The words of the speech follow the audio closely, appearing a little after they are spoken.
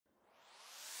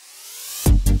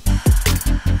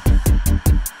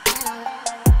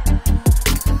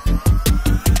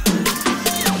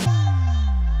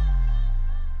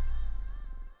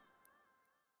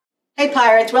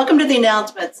Pirates, welcome to the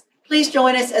announcements. Please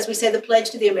join us as we say the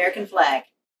pledge to the American flag.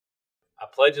 I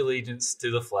pledge allegiance to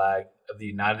the flag of the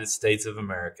United States of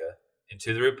America and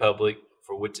to the republic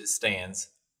for which it stands,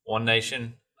 one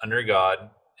nation, under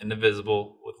God,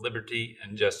 indivisible, with liberty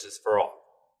and justice for all.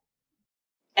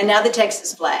 And now the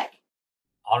Texas flag.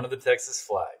 Honor the Texas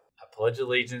flag. I pledge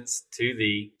allegiance to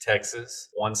thee, Texas,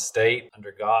 one state,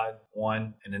 under God,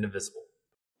 one and indivisible.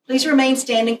 Please remain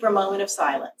standing for a moment of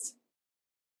silence.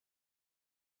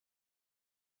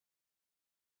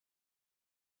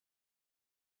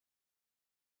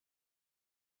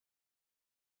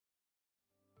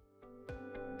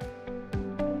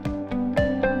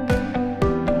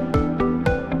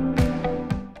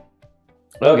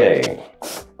 Okay.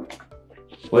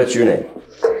 What's your name?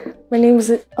 My name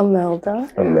is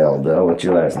Imelda Imelda. What's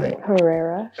your last name?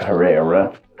 Herrera.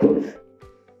 Herrera.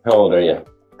 How old are you?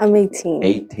 I'm 18.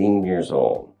 18 years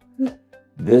old.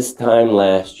 This time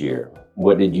last year,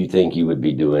 what did you think you would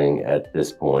be doing at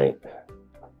this point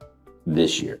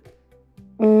this year?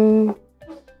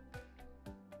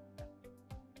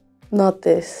 Not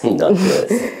this. Not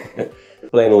this.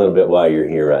 Explain a little bit why you're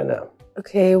here right now.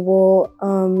 Okay, well,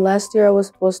 last year I was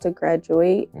supposed to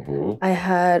graduate. Mm-hmm. I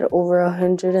had over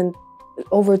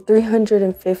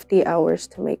 350 hours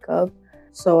to make up,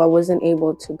 so I wasn't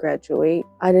able to graduate.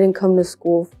 I didn't come to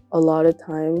school a lot of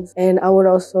times, and I would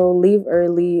also leave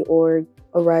early or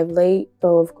arrive late.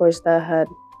 So of course that had,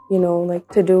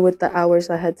 to do with the hours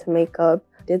I had to make up.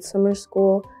 Did summer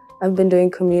school. I've been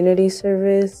doing community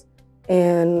service.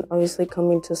 And obviously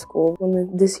coming to school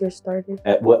when this year started.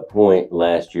 At what point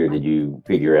last year did you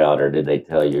figure out, or did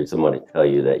somebody tell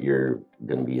you that you're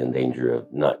going to be in danger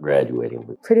of not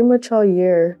graduating? Pretty much all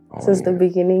year, since the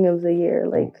beginning of the year.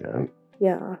 Okay.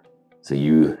 Yeah. So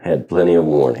you had plenty of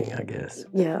warning, I guess.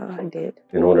 Yeah, I did.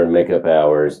 In order to make up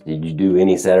hours, did you do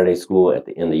any Saturday school at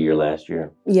the end of the year last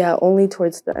year? Yeah, only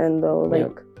towards the end though.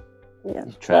 Yeah.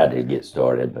 You tried to get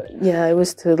started, but... Yeah, it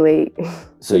was too late.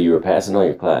 So you were passing all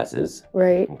your classes.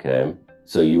 Right. Okay.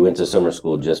 So you went to summer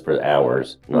school just for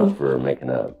hours, not for making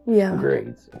up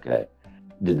grades. Okay.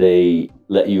 Did they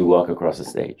let you walk across the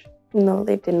stage? No,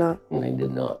 they did not. They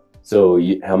did not. So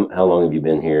how long have you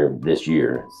been here this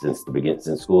year, since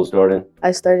school started?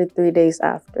 I started 3 days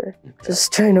after,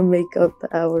 just trying to make up the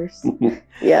hours.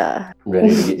 Yeah.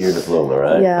 Ready to get your diploma,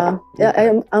 right? Yeah.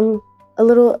 Yeah, I'm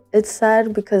it's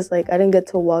sad because I didn't get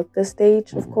to walk the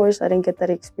stage. Of course, I didn't get that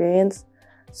experience.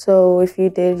 So if you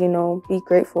did, be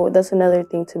grateful. That's another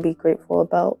thing to be grateful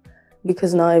about,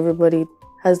 because not everybody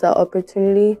has that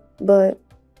opportunity, but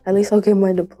at least I'll get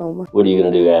my diploma. What are you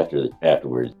going to do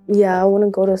afterwards? Yeah, I want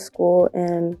to go to school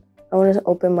and I want to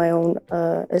open my own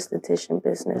esthetician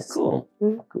business. Cool.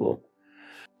 Mm-hmm. Cool.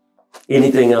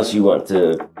 Anything else you want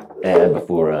to add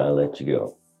before I let you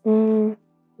go?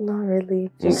 Not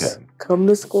really. Just come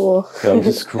to school. Come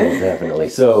to school, definitely.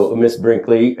 So Miss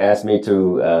Brinkley asked me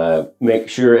to make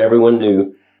sure everyone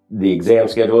knew the exam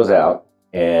schedule is out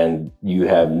and you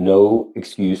have no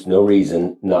excuse, no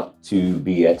reason not to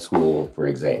be at school for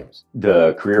exams.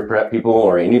 The career prep people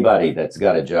or anybody that's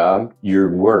got a job,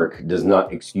 your work does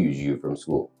not excuse you from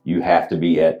school. You have to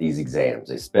be at these exams,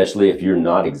 especially if you're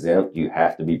not exempt, you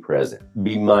have to be present.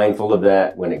 Be mindful of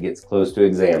that when it gets close to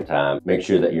exam time. Make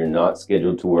sure that you're not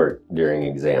scheduled to work during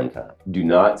exam time. Do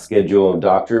not schedule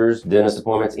doctors, dentist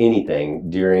appointments, anything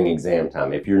during exam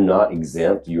time. If you're not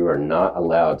exempt, you are not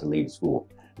allowed to leave school.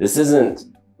 This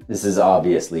is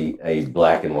obviously a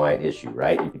black and white issue,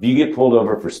 right? If you get pulled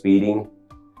over for speeding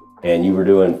and you were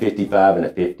doing 55 and a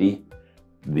 50,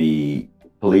 the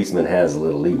policeman has a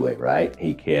little leeway, right?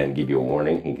 He can give you a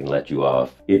warning, he can let you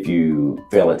off. If you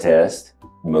fail a test,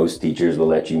 most teachers will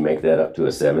let you make that up to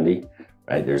a 70,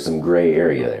 right? There's some gray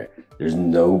area there. There's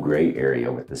no gray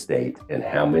area with the state and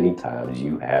how many times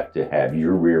you have to have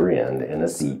your rear end in a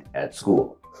seat at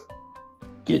school.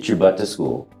 Get your butt to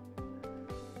school.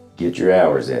 Get your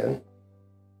hours in,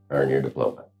 earn your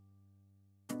diploma.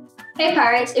 Hey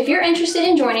Pirates, if you're interested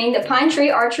in joining the Pine Tree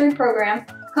Archery program,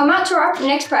 come out to our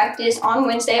next practice on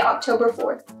Wednesday, October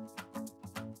 4th.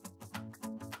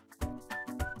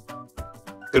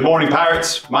 Good morning,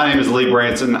 Pirates. My name is Lee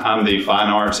Branson. I'm the Fine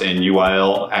Arts and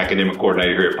UIL Academic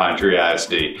Coordinator here at Pine Tree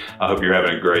ISD. I hope you're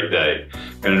having a great day.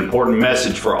 And an important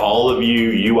message for all of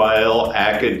you UIL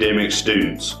academic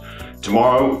students.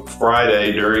 Tomorrow,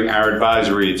 Friday, during our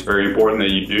advisory, it's very important that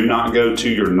you do not go to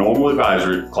your normal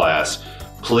advisory class.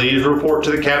 Please report to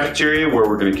the cafeteria where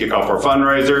we're going to kick off our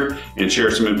fundraiser and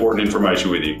share some important information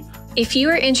with you. If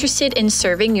you are interested in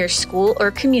serving your school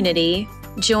or community,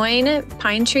 join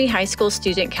Pine Tree High School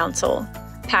Student Council.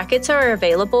 Packets are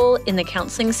available in the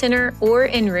Counseling Center or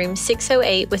in room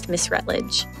 608 with Miss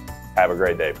Rutledge. Have a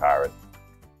great day, Pirates.